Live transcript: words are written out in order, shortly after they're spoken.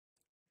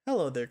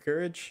Hello there,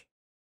 Courage.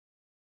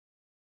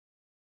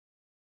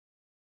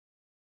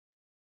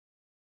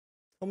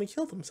 Homie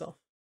killed himself.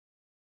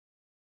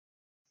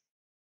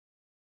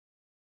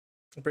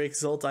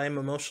 Breaks Zolt, I am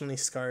emotionally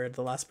scarred.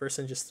 The last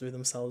person just threw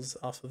themselves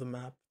off of the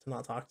map to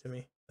not talk to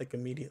me, like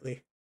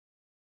immediately.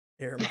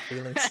 It hurt my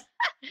feelings.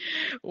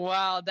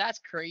 Wow, that's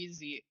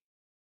crazy.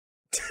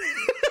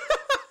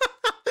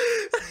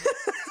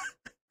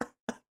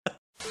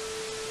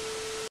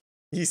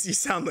 You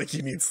sound like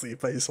you need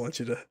sleep. I just want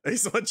you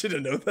to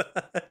know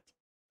that.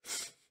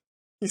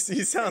 You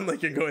sound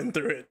like you're going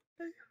through it.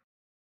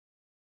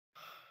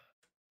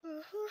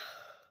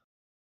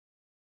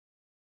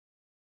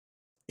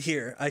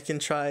 Here, I can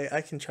try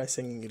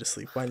singing you to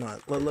sleep. Why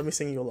not? Let me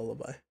sing you a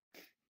lullaby.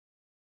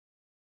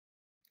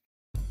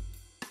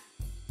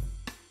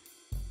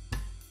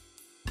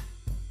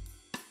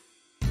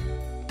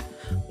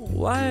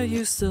 Why are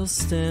you still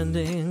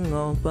standing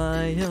all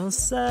by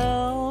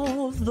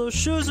yourself? Those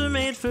shoes were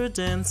made for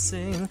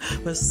dancing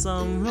with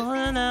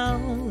someone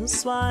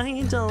else.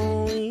 Why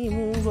don't we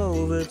move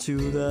over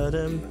to that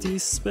empty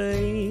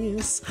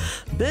space?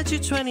 Bet you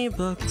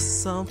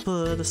 $20 I'll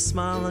put a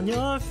smile on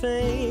your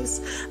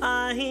face.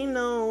 I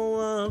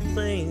know a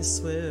place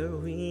where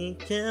we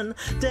can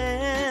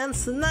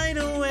dance the night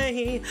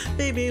away.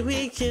 Baby,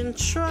 we can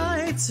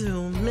try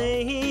to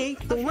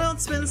make the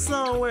world spin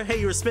slower. Hey,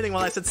 you were spinning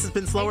while I said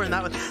spin slower, and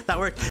that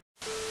worked.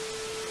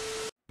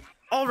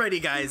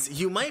 Alrighty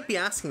guys, you might be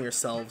asking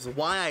yourselves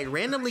why I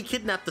randomly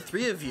kidnapped the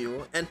three of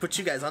you and put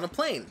you guys on a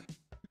plane.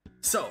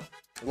 So,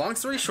 long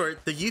story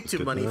short, the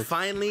YouTube money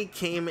finally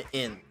came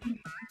in,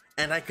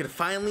 and I could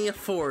finally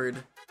afford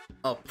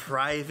a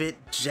private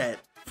jet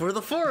for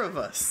the four of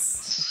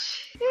us.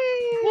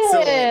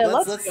 Yeah,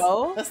 So let's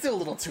go. Let's do a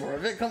little tour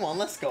of it. Come on,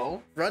 let's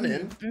go. Run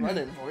in,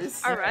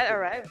 boys. All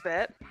right,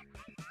 bet.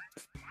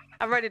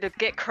 I'm ready to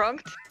get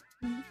crunked.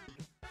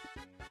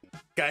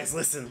 Guys,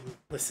 listen.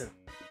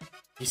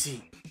 You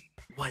see,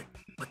 what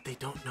they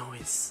don't know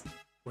is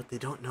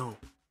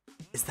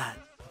that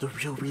the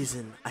real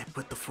reason I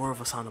put the four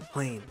of us on a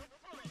plane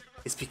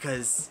is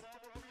because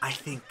I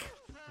think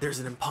there's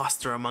an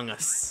imposter among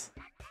us.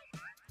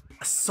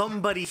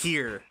 Somebody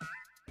here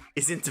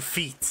is into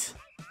feet,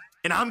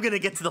 and I'm gonna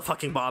get to the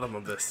fucking bottom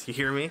of this. You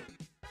hear me?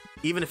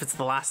 Even if it's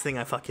the last thing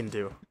I fucking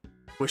do.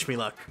 Wish me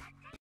luck.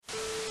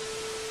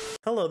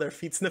 Hello there,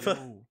 feet sniffer.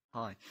 Oh,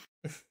 hi.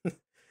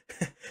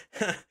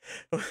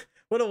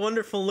 What a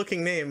wonderful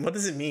looking name. What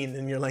does it mean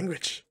in your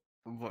language?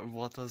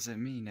 What does it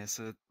mean? It's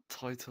a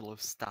title of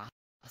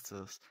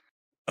status.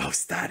 Oh,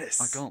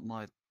 status. I got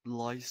my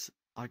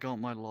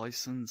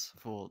license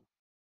for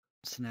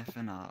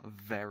sniffing at a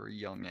very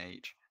young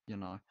age. You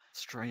know,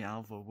 straight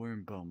out of the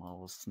womb, boom, I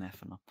was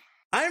sniffing them.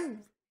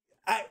 I'm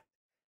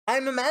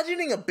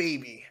imagining a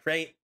baby,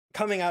 right?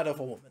 Coming out of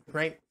a woman,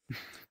 right?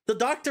 The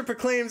doctor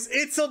proclaims,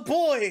 "It's a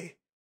boy!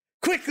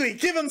 Quickly,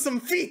 give him some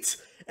feet!"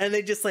 And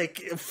they just like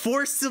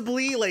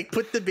forcibly like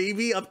put the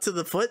baby up to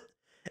the foot,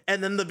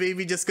 and then the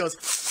baby just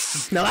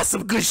goes, "Now that's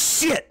some good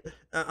shit."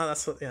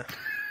 That's what, yeah.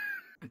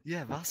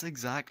 Yeah, that's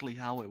exactly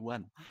how it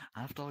went.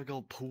 After I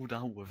got pulled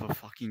out with a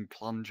fucking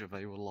plunger,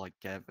 they were like,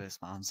 "Get this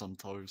man some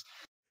toes."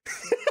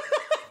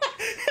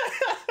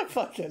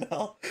 Fucking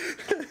hell.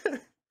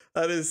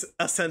 That is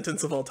a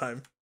sentence of all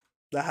time.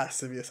 That has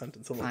to be a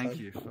sentence of all time.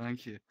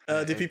 Thank you.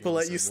 Do people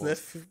let you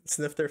sniff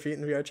their feet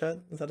in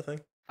VRChat? Is that a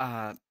thing?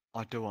 I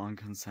do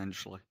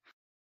unconsensually.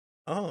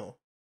 Oh.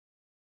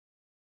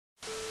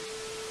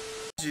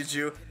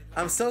 Juju,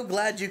 I'm so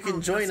glad you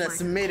can join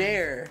us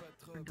mid-air.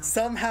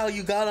 Somehow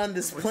you got on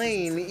this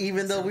plane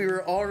even though we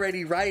were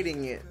already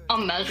riding it.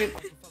 I'm magic.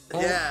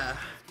 Yeah,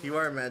 you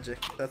are magic.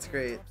 That's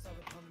great.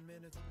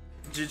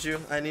 Juju,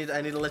 I need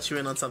to let you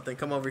in on something.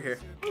 Come over here.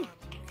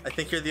 I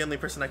think you're the only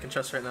person I can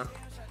trust right now.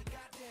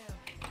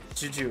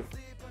 Juju,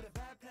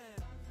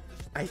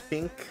 I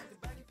think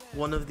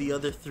one of the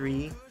other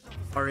three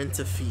are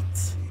into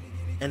feet,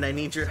 and I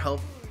need your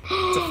help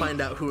to find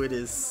out who it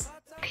is.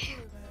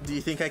 Do you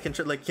think I can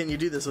can you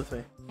do this with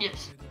me?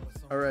 Yes.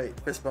 Alright,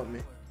 fist bump me.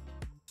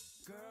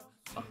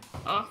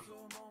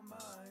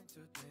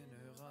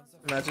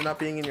 Imagine not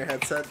being in your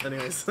headset.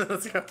 Anyways,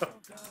 let's go.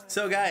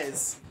 So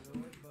guys,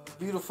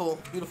 beautiful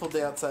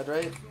day outside,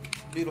 right?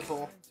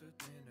 Beautiful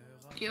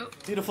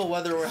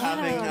weather we're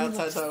having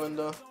outside that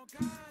window.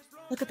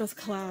 Look at those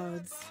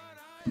clouds.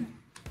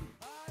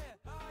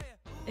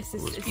 It's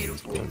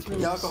beautiful.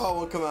 The alcohol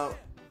will come out.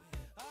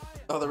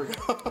 Oh, there we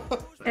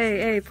go.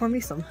 Hey, pour me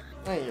some.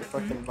 Hey, you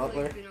fucking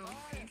butler.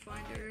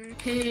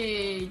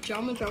 Hey,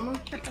 drama. I'm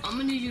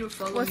gonna need you to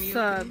follow me. What's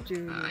up,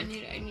 dude? I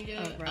need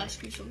to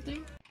ask you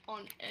something.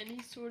 On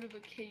any sort of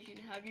occasion,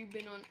 have you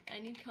been on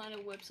any kind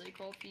of website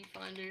called Feet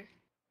Finder?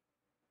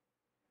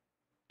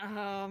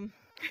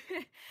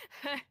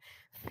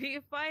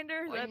 Feet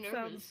Finder? Why That you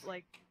sounds nervous?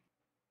 like...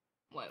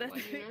 Why are you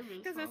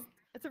nervous? Because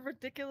it's a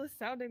ridiculous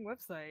sounding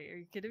website. Are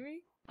you kidding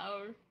me?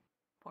 However,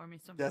 Pour me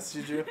some. Yes,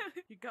 you do.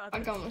 You got I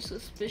this. got my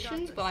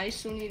suspicions, but I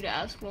still need to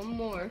ask one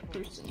more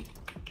person.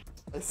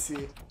 I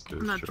see.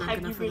 I'm not drunk Have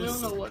you enough for been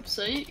this. on a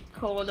website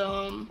called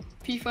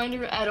Feet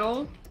Finder at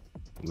all?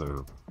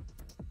 No.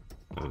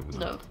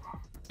 No,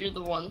 you're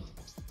the one.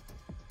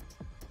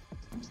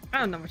 I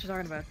don't know what you're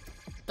talking about.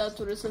 That's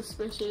what a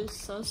suspicious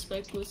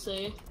suspect would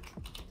say.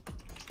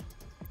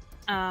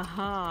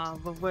 Uh-huh,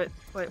 but wait.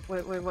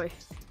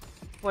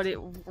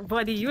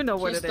 What do you know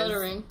what She's it is?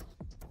 stuttering.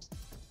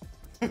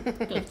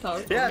 That's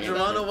powerful. Yeah, You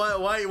got Germano, it.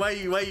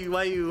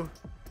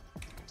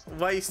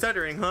 why you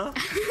stuttering, huh?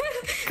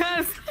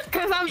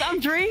 Cause I'm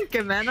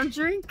drinking, man. I'm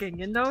drinking.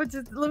 You know,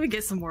 just let me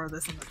get some more of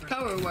this.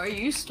 Power, why are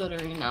you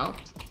stuttering now?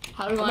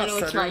 How do I'm I not know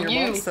it's stuttering, not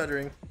your you? mom's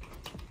stuttering.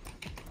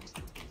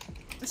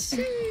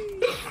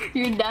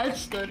 Your dad's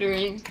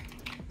stuttering.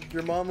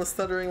 Your mom was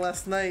stuttering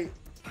last night.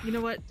 You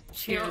know what?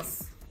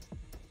 Cheers.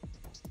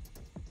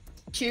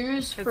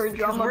 Cheers for It's-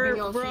 drama we're-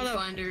 being on we're on Free a-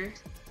 Finder.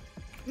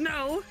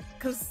 No,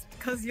 cause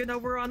you know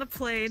we're on a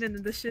plane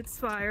and the shit's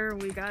fire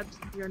and we got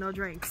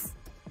drinks.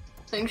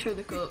 Thanks for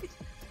the cup.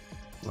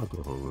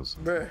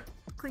 Alcoholism. Bruh.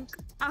 Clink.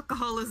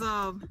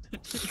 Alcoholism.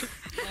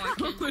 Oh, I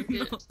can't drink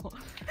it.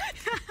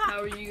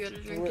 How are you gonna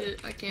drink What?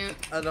 it? I can't.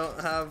 I don't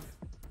have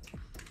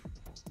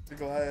the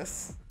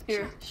glass.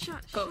 Here,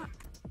 Shut. cup.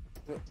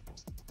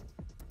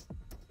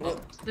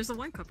 What? There's a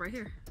wine cup right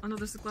here. Oh no,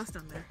 there's a glass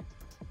down there.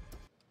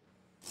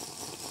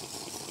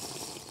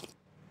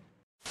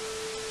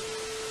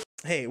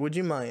 Hey, would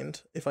you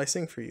mind if I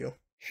sing for you?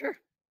 Sure.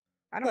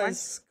 I don't mind.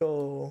 Let's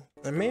go.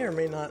 I may or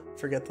may not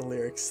forget the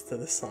lyrics to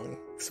this song,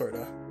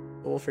 sorta.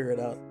 But we'll figure it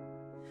out.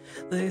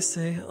 They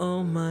say,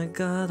 oh my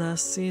god, I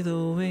see the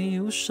way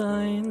you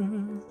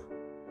shine.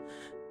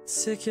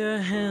 Take your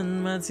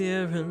hand, my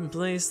dear, and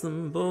place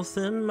them both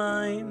in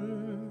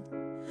mine.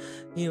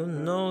 You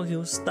know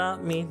you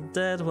stopped me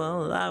dead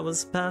while I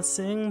was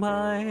passing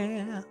by.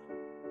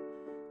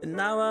 And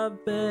now I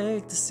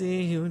beg to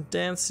see you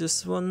dance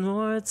just one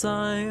more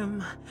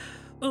time.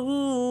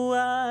 Ooh,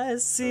 I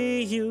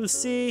see you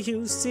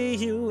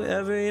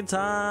every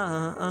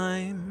time.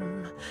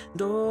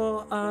 And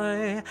oh,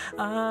 I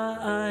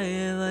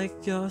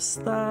like your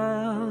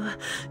style.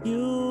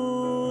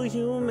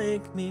 You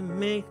make me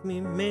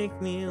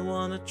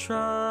wanna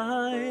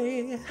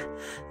try.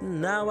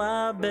 Now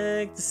I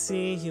beg to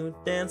see you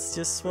dance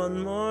just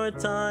one more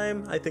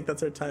time. I think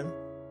that's our time.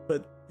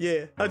 But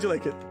yeah, how'd you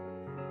like it?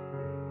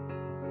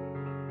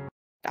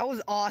 That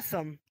was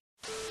awesome.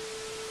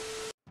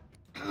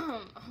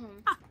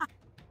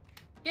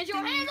 Get your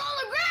hands on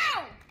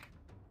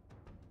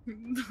the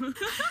ground!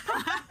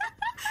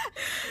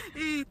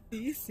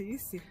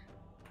 Easy.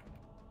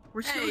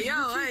 We're Hey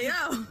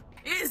yo,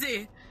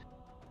 easy.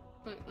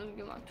 Let me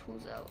get my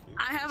tools out.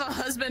 I have a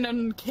husband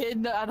and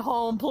kid at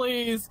home,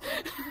 please.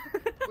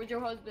 Where's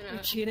your husband You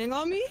at? cheating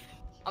on me?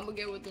 I'm gonna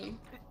get with him.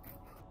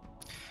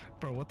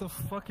 Bro, what the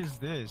fuck is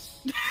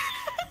this?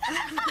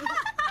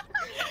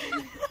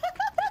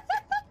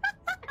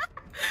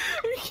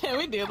 Can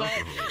we do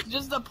that?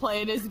 Just the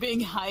plane is being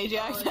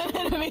hijacked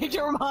and me,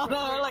 Germano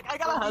are like, I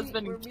got a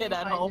husband and kid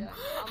at home.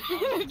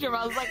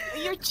 Germano's like,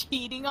 you're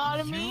cheating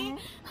on me?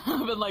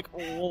 I've been like,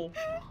 oh.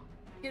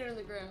 Get on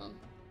the ground.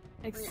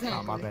 Exactly.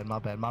 Oh, my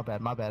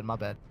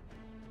bad.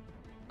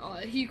 Oh,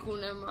 he cool,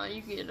 never mind.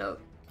 You can get up.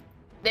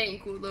 They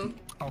ain't cool though.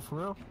 Oh, for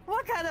real?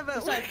 What kind of a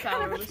Besides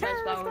Power,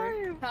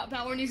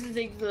 Power needs to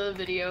take the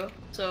video,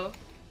 so.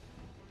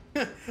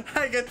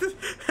 I get to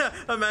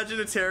imagine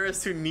a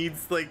terrorist who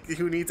needs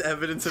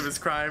evidence of his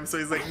crime, so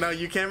he's like, no,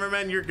 you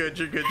cameraman, you're good.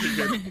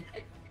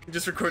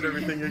 Just record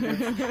everything, you're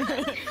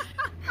good.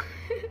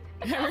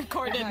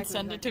 Record it and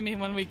send it to me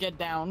when we get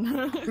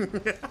down.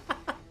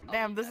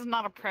 Damn, this is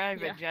not a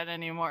private jet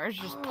anymore, it's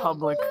just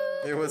public.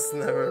 It was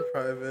never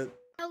private.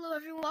 Hello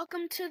everyone,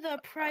 welcome to the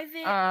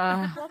private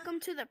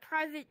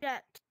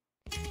jet.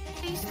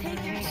 Please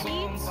take your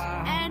seats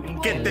and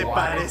 ¿Qué te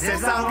parece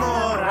esa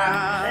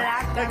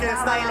morra? La que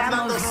está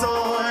bailando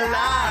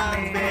sola.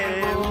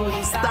 Me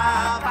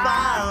gusta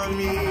pa'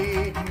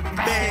 mí.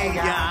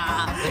 Bella,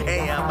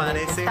 ella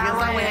parece bien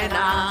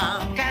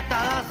buena. Que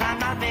todos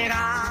andan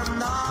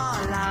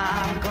mirándola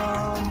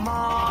como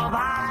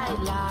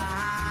baila.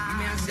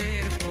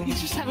 He's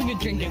just having a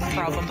drinking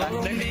problem back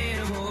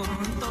there.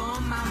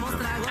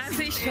 As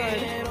he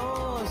should.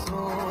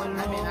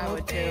 I mean, I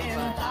would too,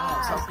 but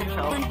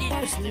self-control.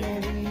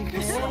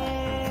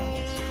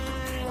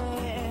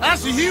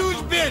 That's a huge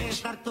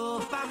bitch! I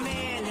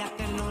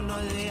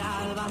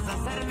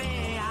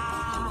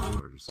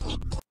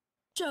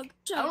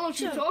don't know what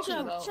you're talking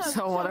about.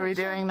 So what are we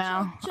doing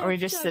now? Are we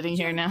just sitting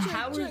here now?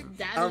 How is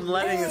that? I'm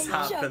letting this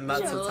happen,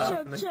 that's what's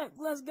happening.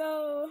 let's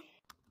go.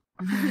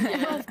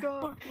 Yeah. Let's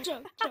go.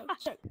 Chuck.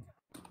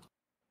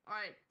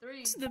 Alright,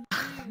 3, 2,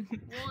 1.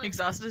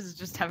 Exhausted is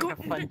just having a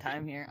fun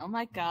time here. Oh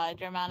my god,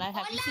 Germana,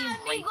 have you seen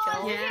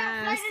Rachel?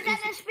 Yes.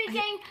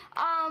 Speaking,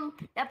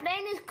 the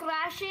plane is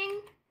crashing,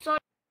 so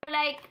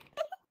like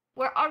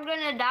we're all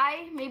gonna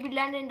die, maybe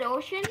land in the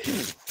ocean.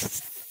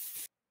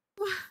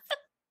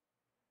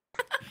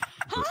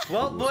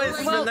 Well, boys,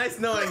 it's been nice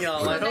knowing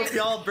y'all. I hope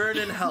y'all burn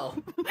in hell.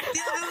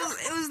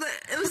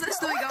 It was How's this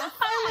doing?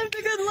 I lived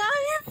a good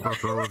life.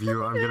 Fuck all of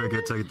you, I'm gonna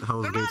get to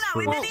Hell's Gates for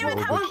We didn't even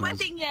have a bitches.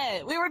 wedding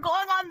yet. We were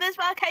going on this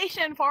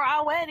vacation for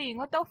our wedding.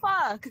 What the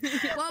fuck?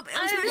 Well,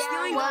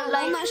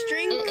 one last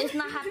drink. It's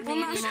not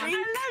happening anymore. I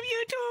love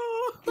you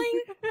too.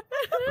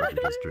 Right,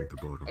 just drink the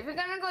bottle. If you're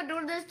gonna go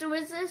do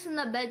this in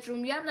the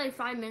bedroom, you have like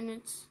 5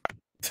 minutes.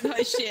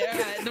 I share,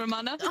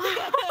 Romana.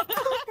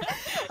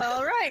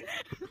 All right.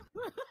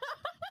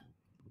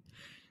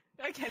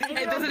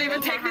 It doesn't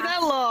even take me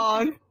that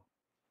long.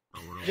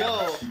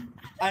 Yo,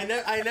 I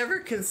never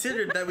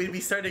considered that we'd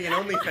be starting an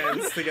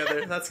OnlyFans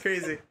together. That's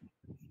crazy.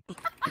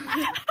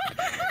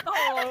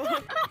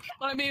 Oh,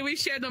 I mean, we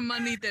share the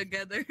money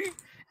together.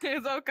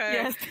 It's okay.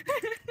 Yes.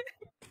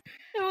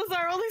 It was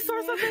our only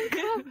source of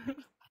income.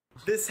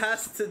 This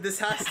has to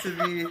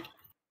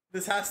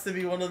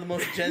be one of the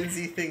most Gen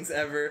Z things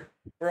ever.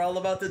 We're all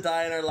about to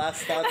die, and our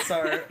last thoughts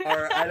are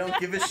I don't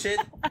give a shit.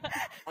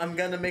 I'm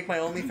gonna make my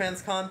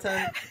OnlyFans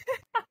content,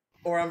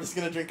 or I'm just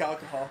gonna drink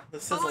alcohol.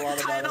 This says a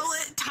lot about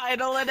us.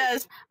 Title it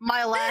as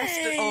my last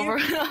my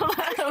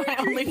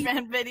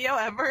OnlyFans video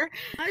ever,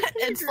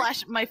 and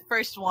slash my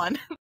first one.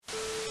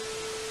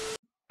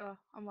 Oh,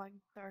 I'm like,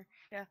 sorry.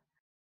 Yeah.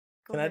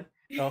 Go Can ahead.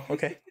 Oh,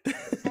 okay.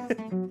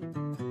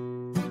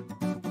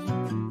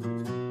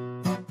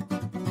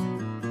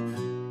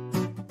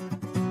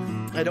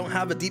 I don't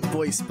have a deep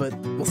voice, but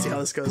we'll see how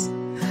this goes.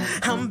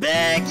 I'm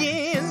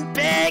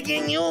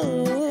begging you,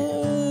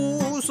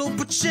 so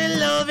put your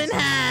loving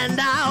hand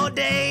out,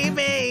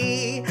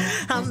 baby.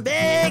 I'm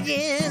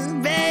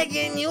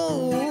begging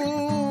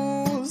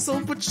you,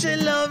 so put your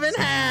loving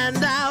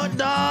hand out,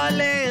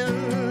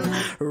 darling.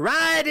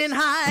 Riding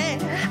high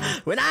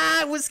when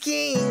I was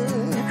king,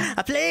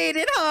 I played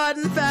it hard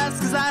and fast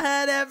 'cause I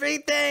had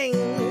everything.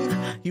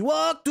 You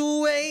walked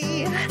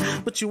away,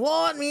 but you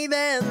want me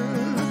then.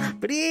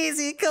 But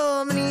easy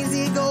come and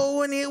easy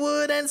go, and it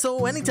would end.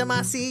 So anytime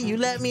I see you,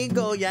 let me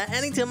go. Yeah,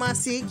 anytime I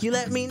seek, you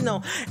let me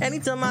know.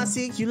 Anytime I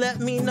seek, you let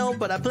me know.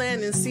 But I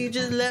plan and see,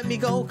 just let me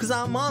go. 'Cause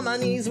I'm on my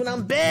knees when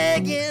I'm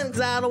begging, 'cause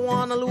I don't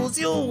wanna lose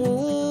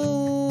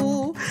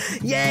you.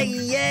 Yeah,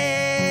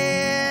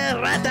 yeah,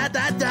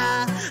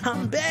 ra-da-da-da.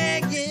 I'm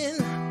begging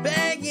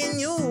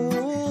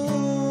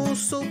you.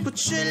 So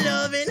put your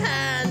loving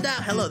hand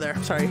out. Hello there,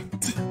 sorry.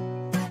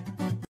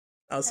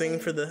 I was singing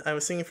for the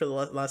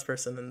last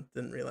person and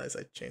didn't realize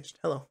I changed.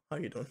 Hello, how are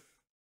you doing?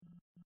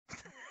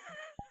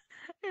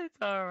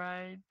 It's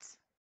alright.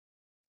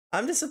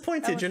 I'm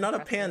disappointed. You're not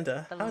a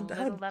panda. The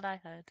little that I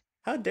had.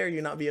 How dare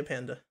you not be a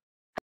panda?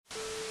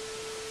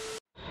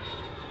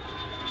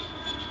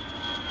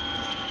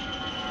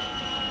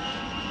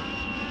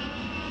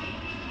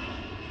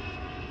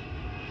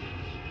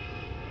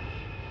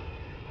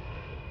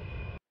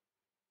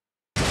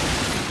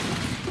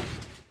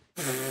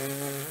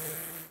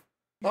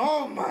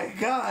 Oh my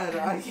god,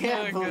 I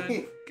can't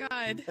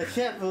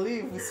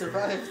believe we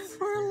survived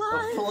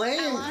a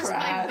plane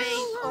crash.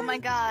 Oh my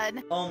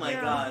god. Oh my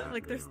god.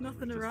 Like there's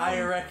nothing around. I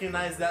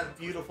recognize that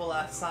beautiful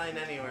ass sign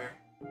anywhere.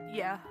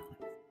 Yeah.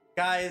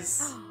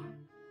 Guys,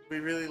 we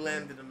really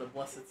landed in the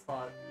blessed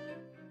spot.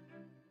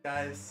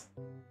 Guys.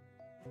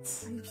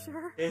 Are you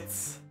sure?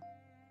 It's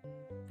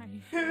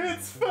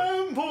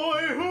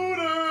Femboy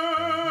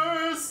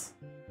Hooters!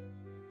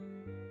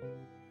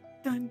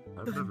 Dun,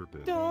 I've never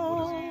been.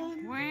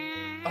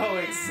 Oh,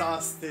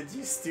 exhausted,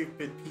 you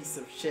stupid piece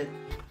of shit.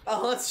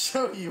 Oh, let's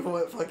show you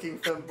what fucking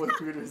Femboy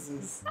Hooters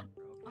is.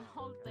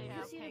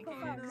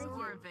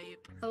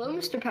 Hello,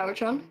 Mr.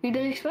 Powertron. We've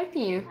been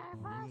expecting you.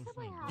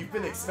 You've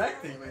been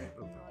expecting me?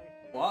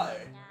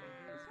 Why?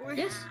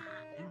 Yes.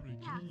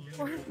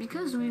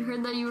 Because we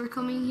heard that you were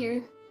coming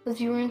here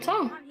because you were in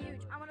town.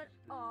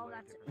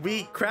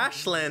 We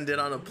crash landed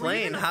on a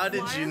plane. How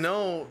did you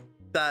know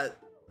that?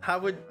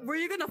 Were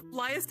you gonna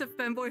fly us to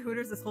Femboy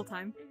Hooters this whole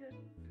time?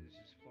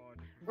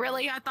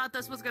 Really? I thought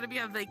this was gonna be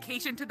a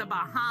vacation to the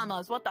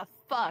Bahamas. What the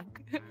fuck?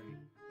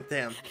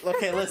 Damn.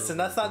 Okay, listen,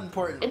 that's not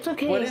important. It's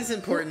okay. What is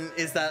important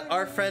is that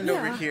our friend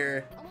over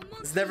here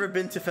has never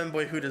been to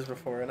Femboy Hooters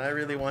before, and I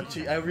really want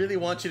you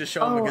to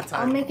show him a good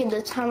time. I'll make it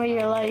the time of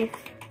your life.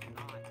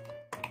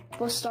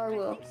 What star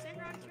will?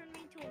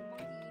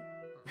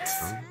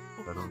 Huh?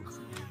 I don't...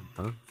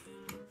 Huh?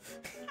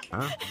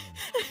 Huh?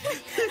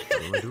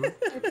 What am I doing?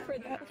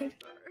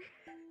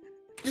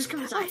 Just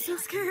come inside. I'm so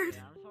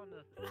scared.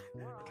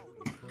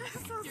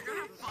 You're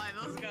gonna fly,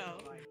 let's go.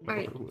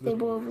 Alright,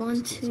 table of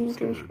 1, 2,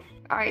 3.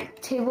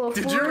 Alright, table of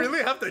 4. Did you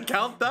really have to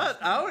count that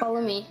out?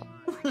 Follow me.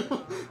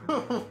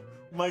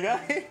 My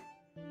guy?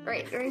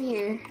 Right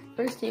here.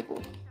 First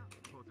table.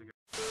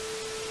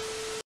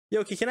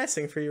 Yoki, can I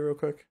sing for you real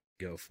quick?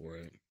 Go for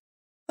it.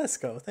 Let's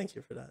go. Thank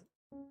you for that.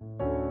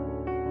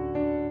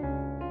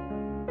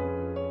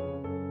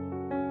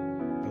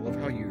 I love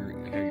how your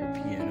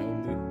piano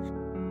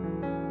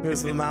moves.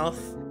 Moves the mouth?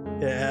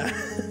 Yeah.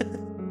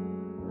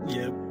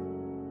 Yep.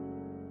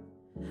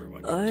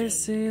 I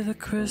see the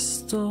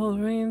crystal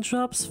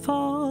raindrops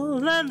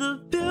fall, and the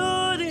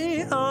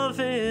beauty of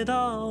it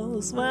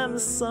all's when the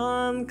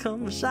sun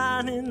comes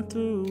shining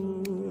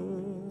through.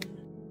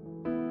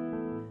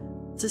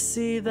 to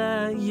see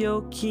that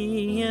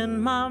Yoki in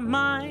my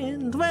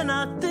mind when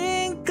I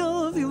think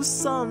of you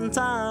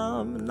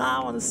sometime, and I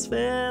wanna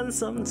spend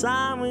some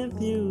time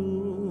with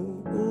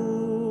you.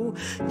 Ooh,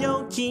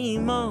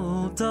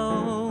 Yokimoto,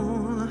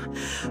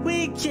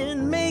 we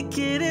can make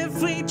it if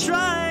we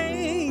try.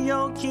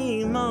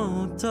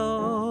 Yokimoto,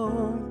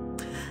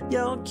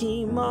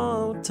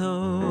 Yokimoto,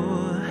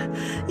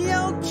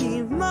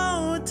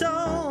 Yokimoto,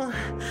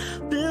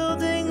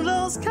 building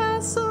those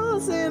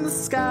castles in the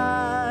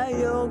sky.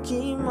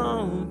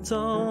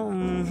 Yokimoto,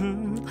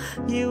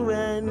 you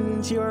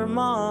and your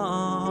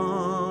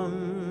mom.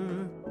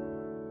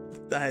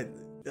 I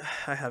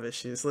have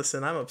issues.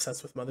 Listen, I'm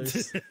obsessed with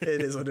mothers.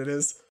 It is what it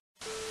is.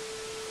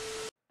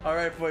 All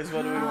right, boys,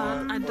 what do we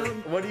want? I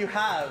don't. What do you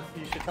have?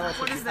 You should tell us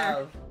what you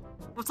have.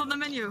 What's on the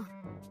menu?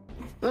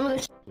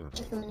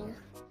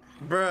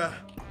 Bruh,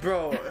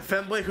 bro,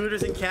 Femboy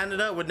Hooters in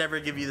Canada would never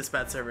give you this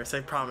bad service. I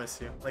promise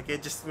you. Like,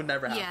 it just would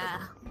never happen. Yeah.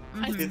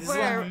 This is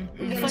Where? what-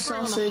 We get a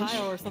sausage.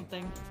 Or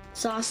something.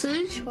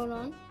 Sausage? Hold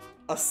on.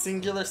 A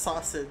singular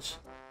sausage.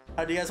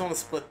 How do you guys want to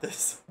split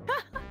this?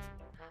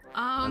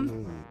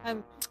 One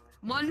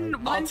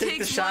I'll take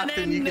takes the shot, one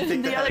then you end, can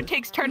take the the other head.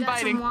 takes turn We got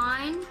biting. some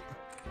wine.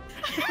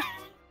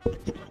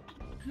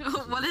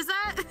 What is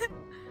that?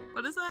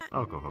 What is that?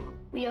 Alcohol.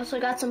 We also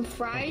got some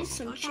fries,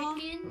 some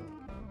chicken.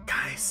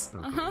 Guys,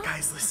 Uh-huh.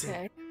 guys, listen.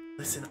 Okay.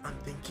 Listen, I'm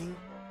thinking,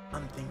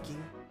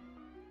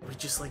 we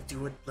just like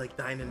do it like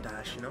dine and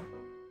dash, you know?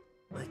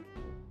 Like,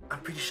 I'm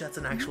pretty sure that's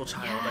an actual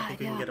child. I think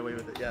we can get away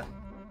with it, yeah.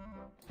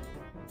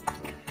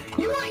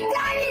 You ain't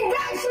dying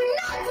back for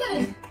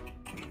nothing!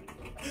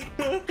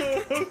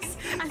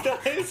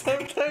 Guys,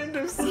 I'm kind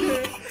of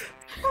scared.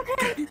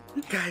 Okay.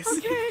 Guys,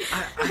 Okay.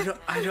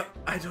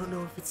 I don't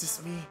know if it's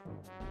just me,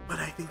 but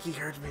I think he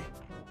heard me.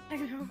 I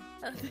don't know.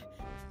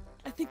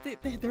 I think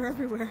they're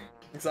everywhere.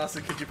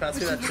 Exhausted, could you pass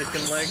me that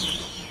chicken leg?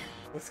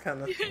 Looks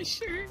kind of, Yeah,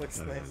 sure. looks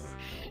nice.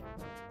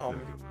 Nom,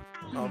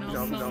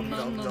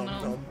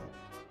 Nom.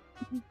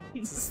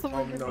 This is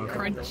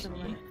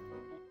nom.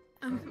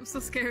 I'm so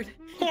scared.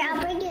 Here,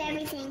 I'll bring you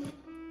everything.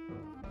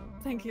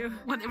 Thank you.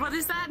 What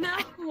is that now?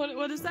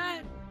 What is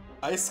that?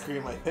 Ice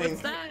cream, I think.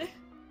 What's that?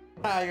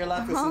 Ah, you're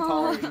lactose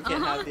intolerant. You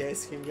can't have the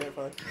ice cream. Get it,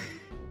 fine.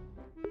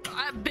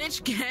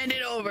 Bitch, hand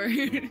it over.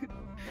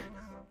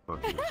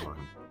 Fuck you,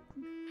 fine.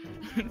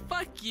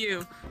 Fuck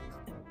you.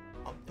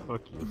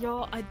 Fuck you.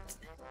 Yo, I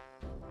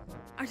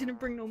didn't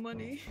bring no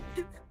money.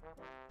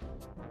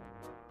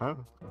 Huh?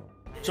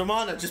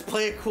 Jomana, just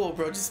play it cool,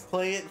 bro. Just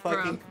play it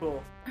fucking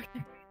cool.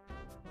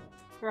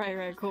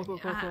 Right. Cool.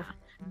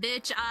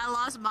 Bitch, I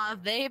lost my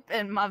vape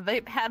and my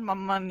vape had my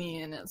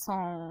money in it,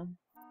 so.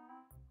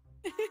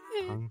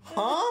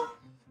 Huh?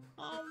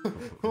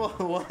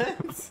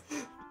 What?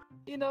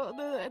 You know,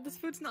 this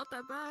food's not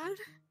that bad.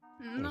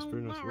 No,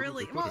 pretty nice. not What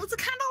really. is it? Well, it's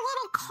kind of a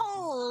little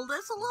cold.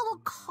 It's a little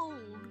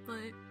cold,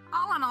 but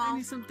all in all, I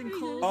need something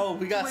cold. Oh,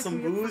 we got Wake some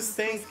me up booze.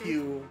 from Thank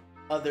you,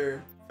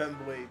 other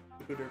femboy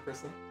hooter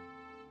person.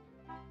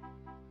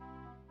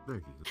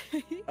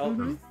 Thank you.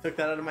 Oh, took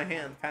that out of my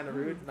hand. Kind of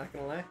rude, not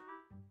gonna lie.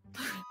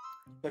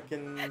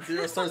 Fucking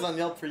 0 stars on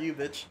Yelp for you,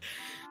 bitch.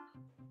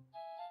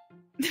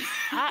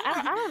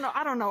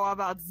 I don't know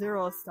about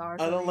 0 stars.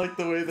 I don't like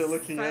the way they're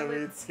looking at me.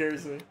 It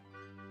scares me. It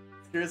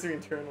scares me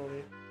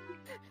internally.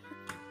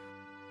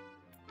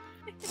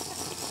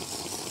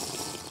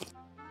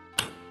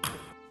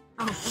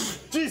 Oh.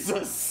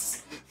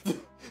 Jesus!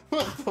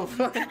 What the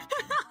fuck?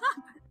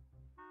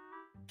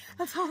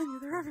 I'm telling you,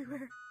 they're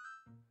everywhere.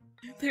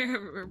 They're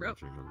everywhere, bro.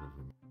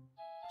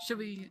 Should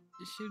we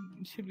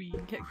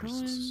get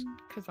going?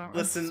 Cause I'm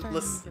Listen, starting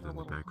listen. to get a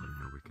little...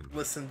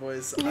 Listen,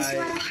 boys. This is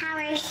how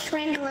our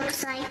string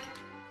looks like.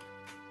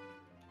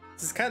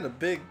 This is kind of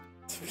big,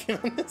 to be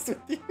honest with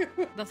you.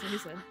 That's what he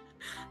said.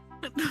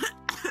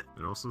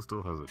 It also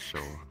still has a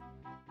shell.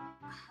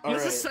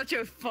 This is such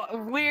a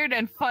weird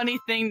and funny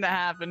thing that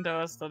happened to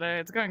us today.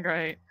 It's going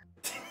great.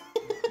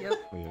 Yep.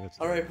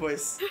 Alright,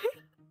 boys.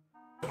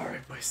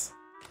 Alright, boys.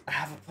 I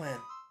have a plan.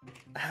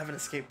 I have an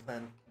escape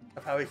plan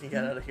of how we can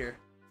get out of here.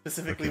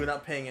 Specifically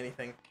without paying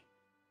anything.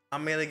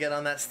 I'm gonna get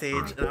on that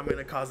stage and I'm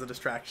gonna cause a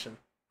distraction.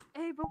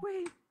 Hey, but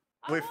wait.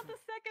 I Wait. want the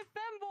second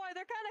femboy.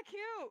 They're kind of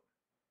cute.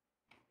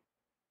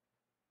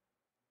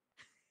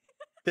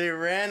 They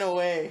ran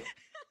away.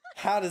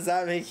 How does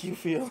that make you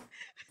feel?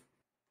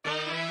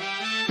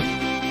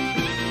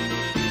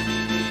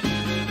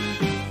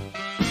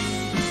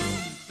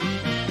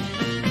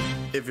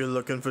 If you're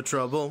looking for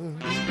trouble,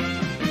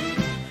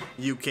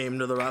 you came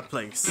to the right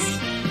place.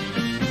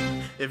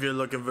 If you're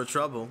looking for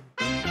trouble,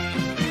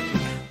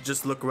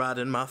 just look right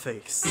in my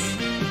face.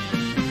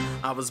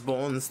 I was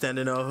born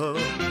standing up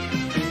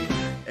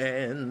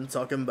and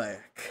talking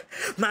back.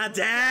 My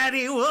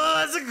daddy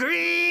was a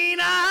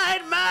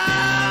green-eyed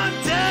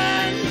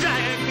mountain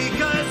giant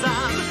because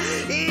I'm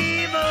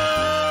evil.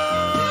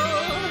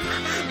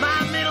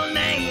 My middle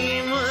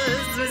name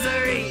was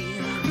Misery.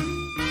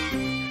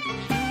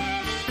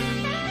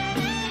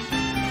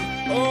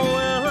 Oh,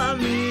 well,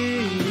 I'm evil.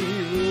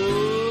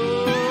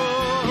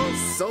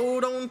 So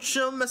don't don't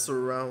you mess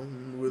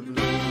around with me.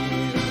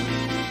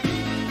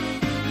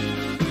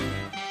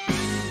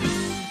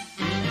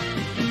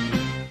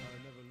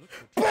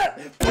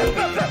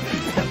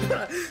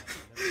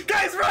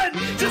 Guys, run!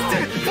 Just do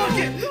it! Fuck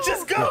it!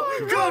 Just go!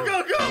 Go,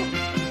 go, go!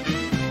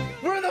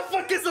 Where the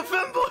fuck is the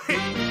femboy?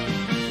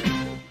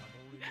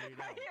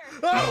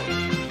 Oh!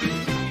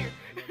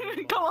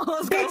 Come on,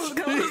 let's go, let's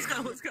go, let's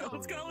go, let's go,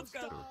 let's go, let's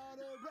go.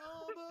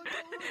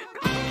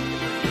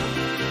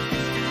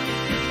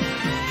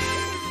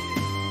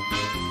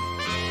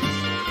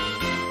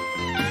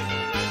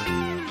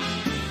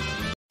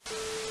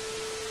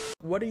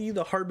 What are you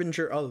the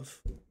harbinger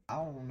of? I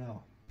don't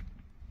know.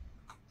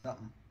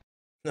 Something.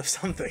 Of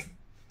something.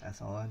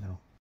 That's all I know.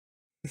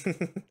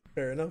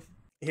 Fair enough.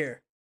 Here.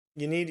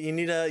 You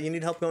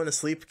need help going to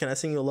sleep? Can I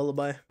sing you a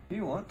lullaby? If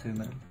you want to,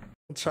 man.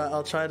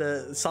 I'll try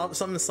to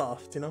something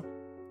soft, you know?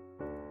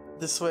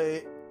 This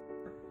way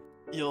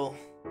you'll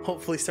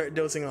hopefully start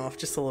dozing off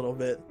just a little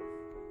bit.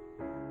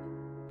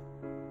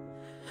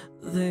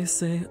 They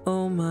say,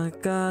 oh my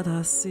god,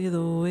 I see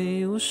the way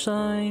you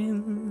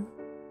shine.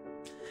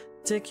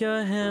 Take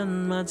your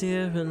hand, my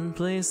dear, and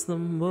place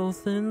them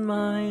both in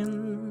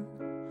mine.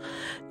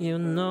 You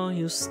know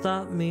you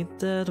stopped me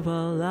dead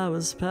while I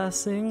was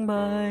passing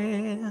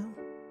by.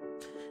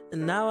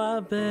 And now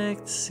I beg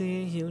to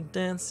see you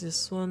dance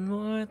just one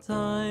more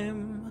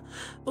time.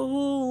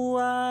 Ooh,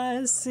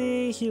 I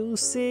see you,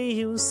 see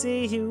you,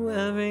 see you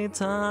every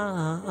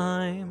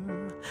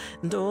time.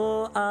 And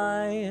oh,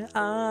 I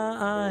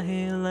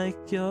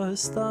like your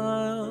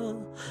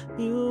style.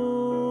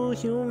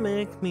 You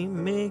make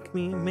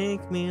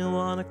me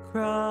wanna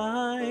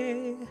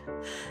cry.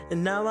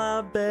 And now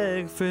I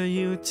beg for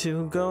you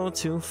to go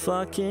to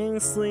fucking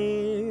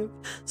sleep.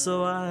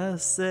 So I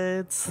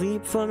said,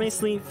 sleep for me,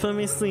 sleep for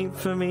me, sleep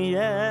for me,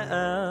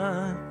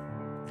 yeah.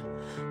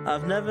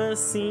 I've never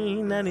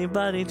seen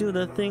anybody do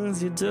the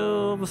things you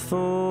do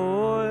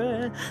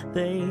before.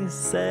 They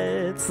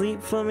said,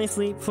 sleep for me,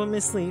 sleep for me,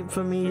 sleep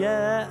for me,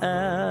 yeah.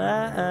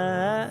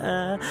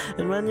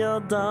 And when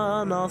you're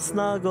done, I'll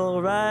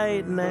snuggle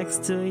right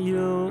next to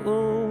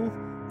you.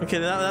 Okay,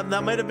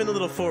 that might have been a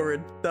little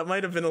forward. That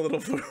might have been a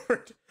little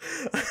forward.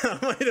 That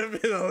might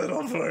have been a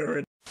little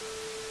forward.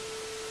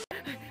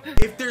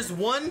 If there's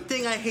one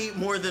thing I hate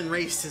more than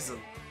racism,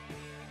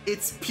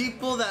 it's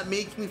people that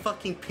make me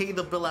fucking pay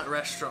the bill at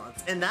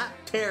restaurants. And that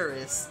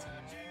terrorist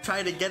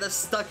tried to get us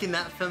stuck in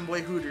that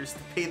Femboy Hooters to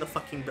pay the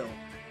fucking bill.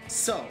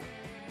 So,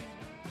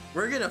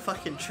 we're gonna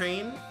fucking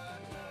train.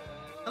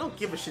 I don't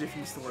give a shit if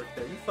you used to work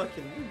there.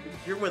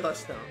 You're with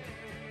us now.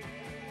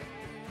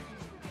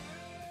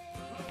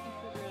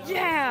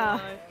 Yeah!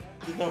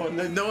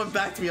 No one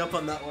backed me up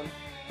on that one.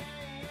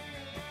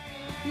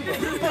 Who the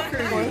fuck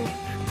are you?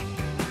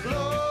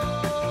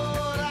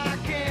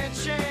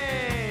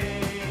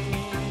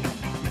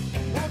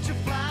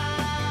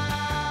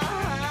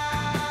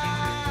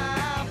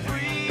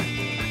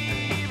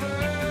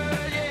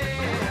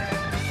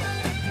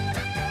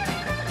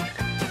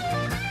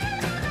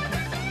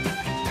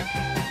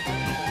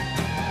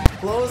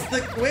 Close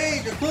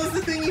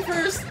the thingy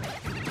first!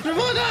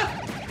 Ramona!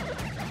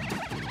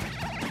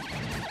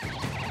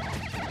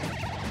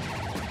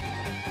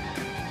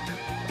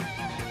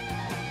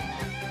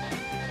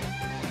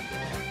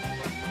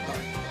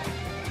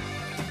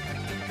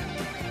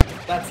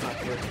 That's not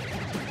good.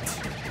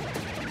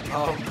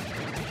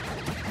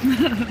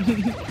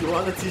 You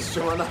want to teach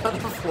Joanna how to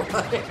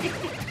fly?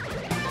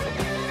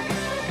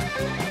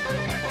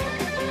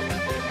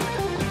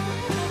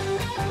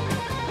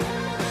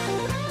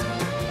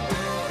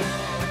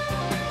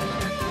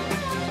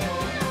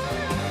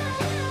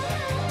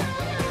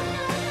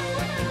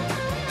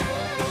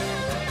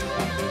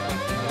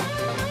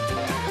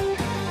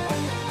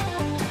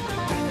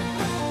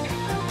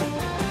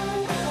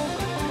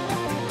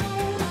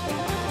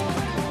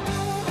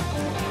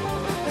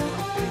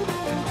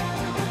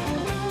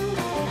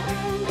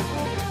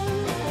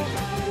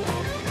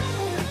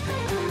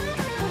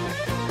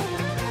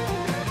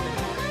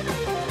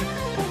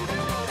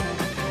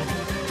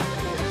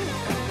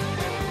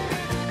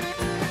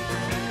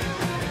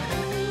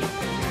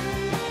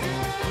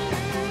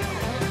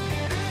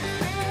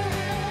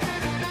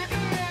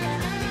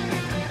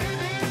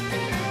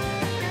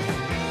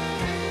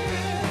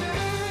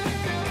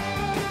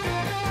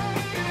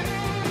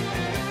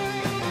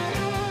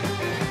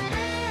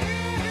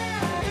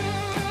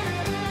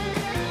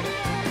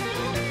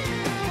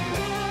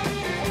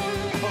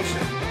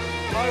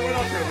 I went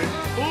up really.